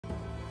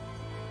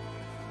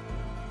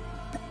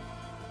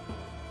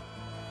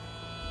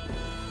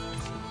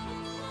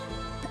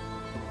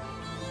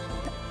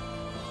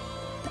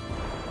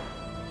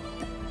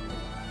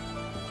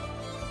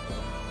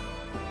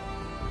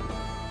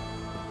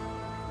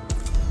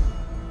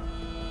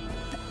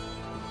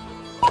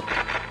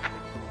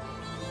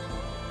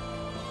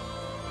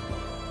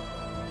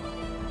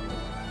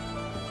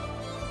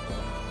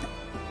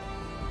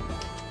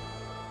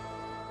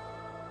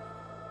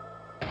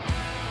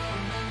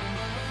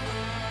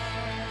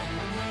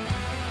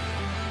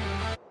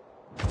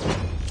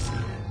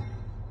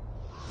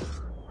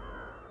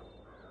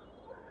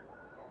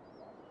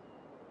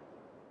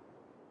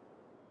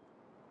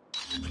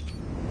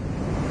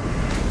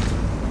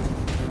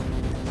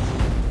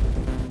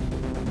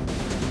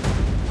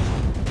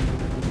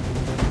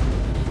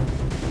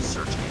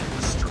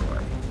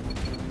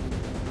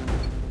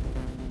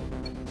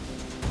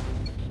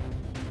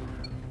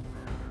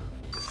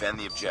Defend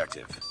the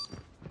objective.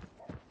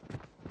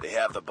 They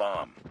have the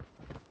bomb.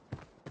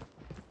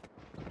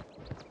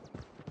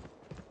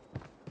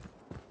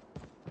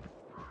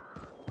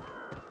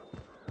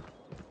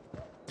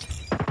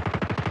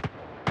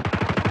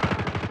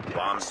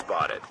 Bomb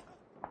spotted.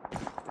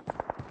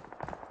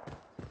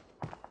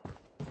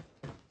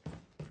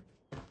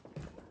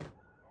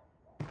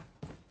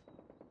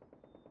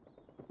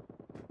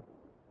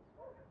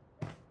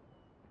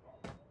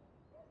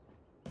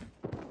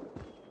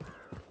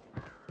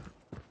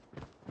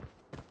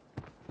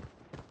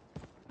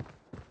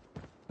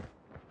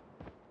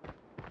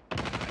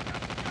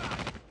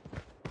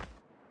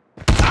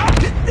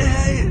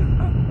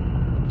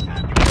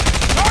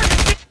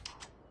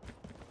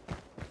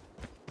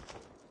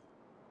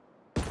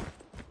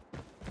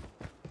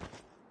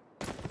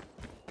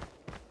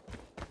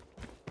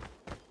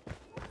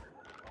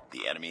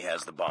 The enemy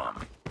has the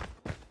bomb.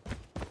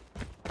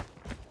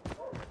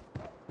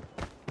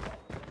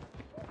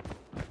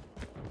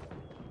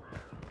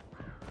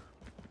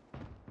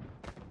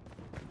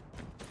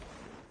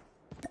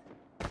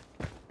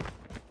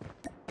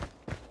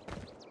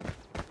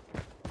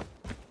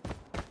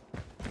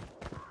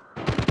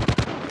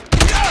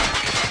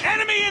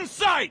 Enemy in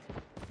sight!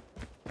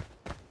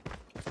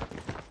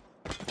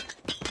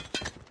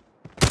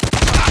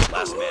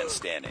 Last man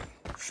standing.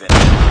 Finish.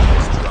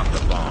 Has dropped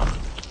the bomb.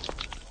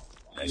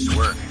 Nice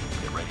work.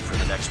 Get ready for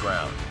the next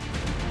round.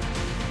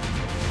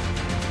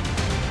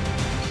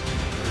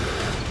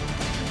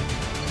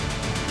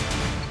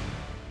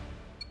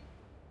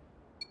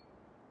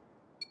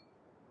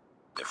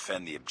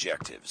 Defend the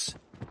objectives.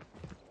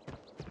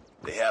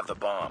 They have the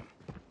bomb.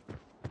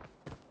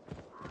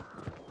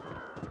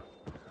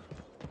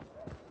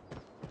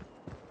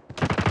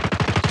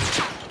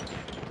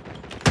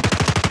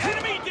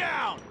 Enemy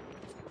down!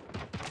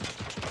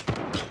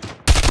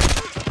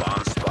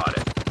 Bomb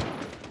spotted.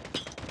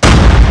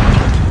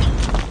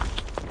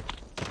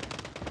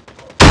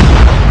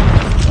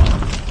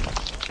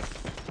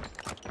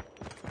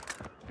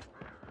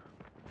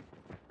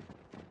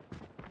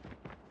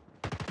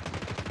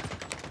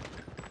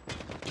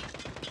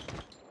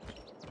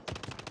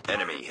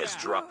 Enemy has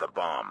dropped the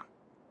bomb.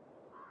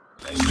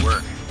 Nice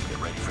work. Get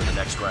ready for the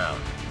next round.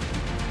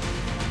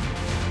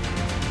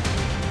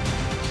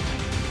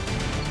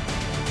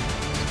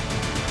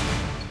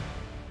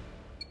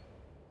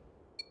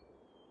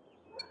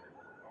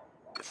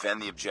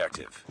 Defend the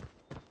objective.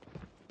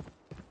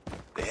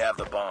 They have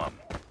the bomb.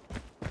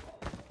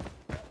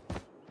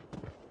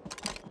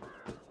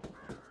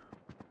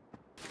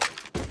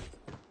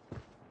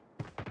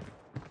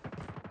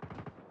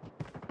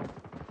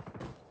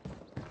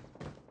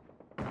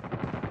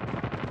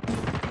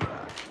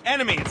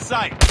 Enemy in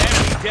sight!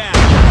 Enemy down!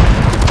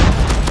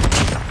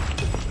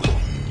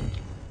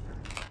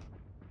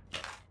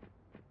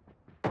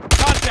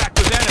 Contact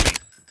with enemy!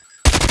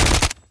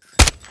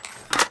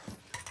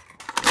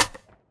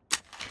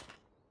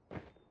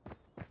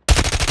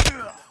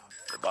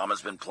 The bomb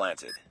has been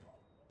planted.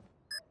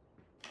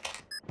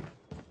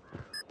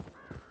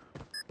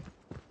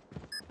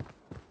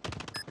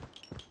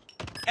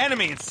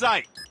 Enemy in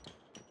sight!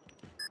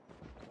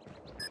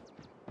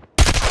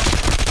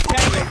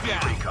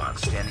 UAV recon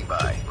standing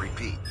by.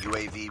 Repeat,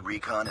 UAV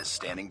recon is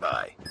standing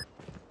by.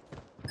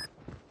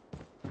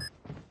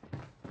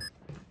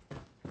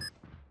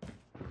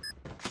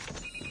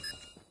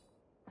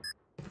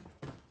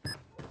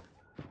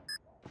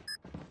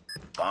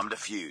 Bomb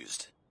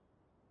defused.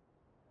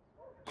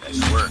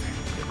 Nice work.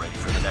 Get ready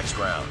for the next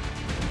round.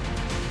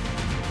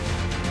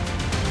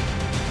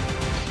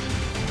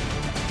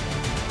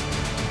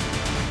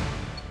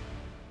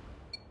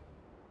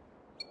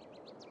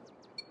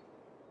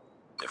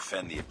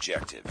 Defend the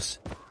objectives.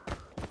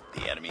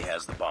 The enemy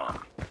has the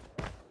bomb.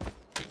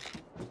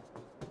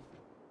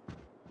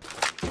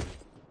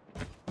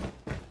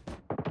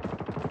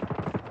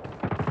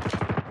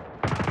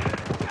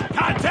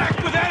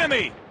 Contact with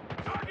enemy!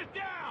 Target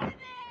down!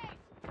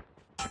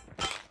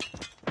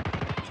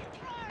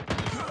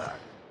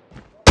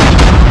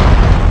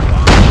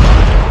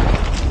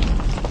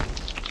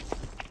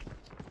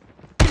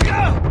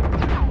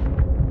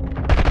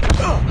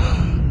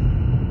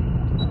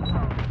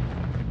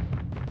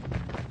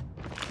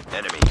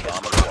 Enemy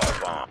bomb of the wall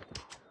bomb.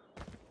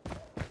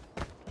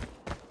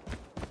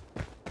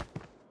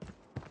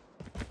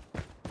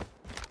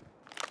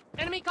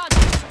 Enemy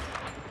contact!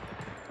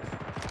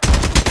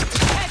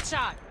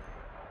 Headshot!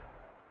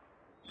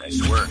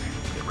 Nice work.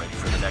 Get ready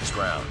for the next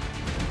round.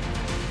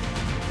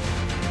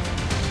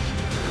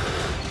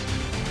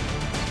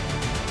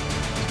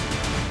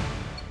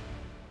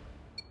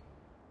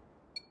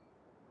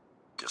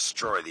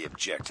 Destroy the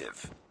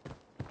objective.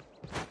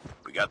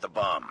 We got the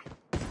bomb.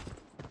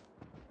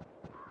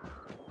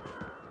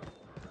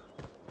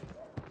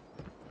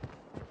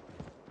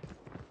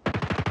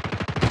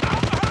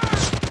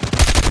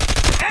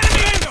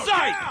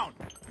 Down!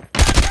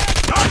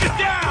 Target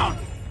down!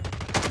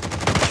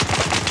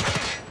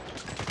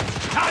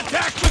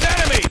 Contact with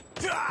enemy!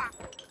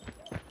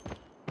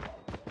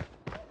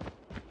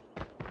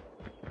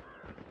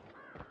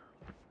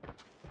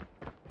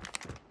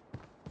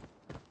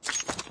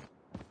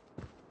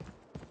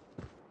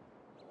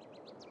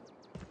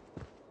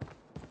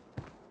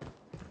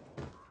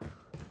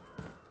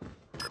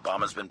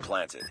 bomb has been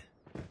planted.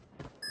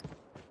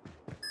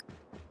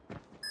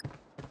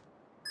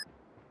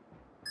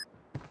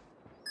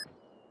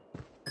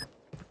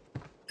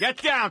 Get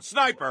down,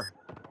 sniper!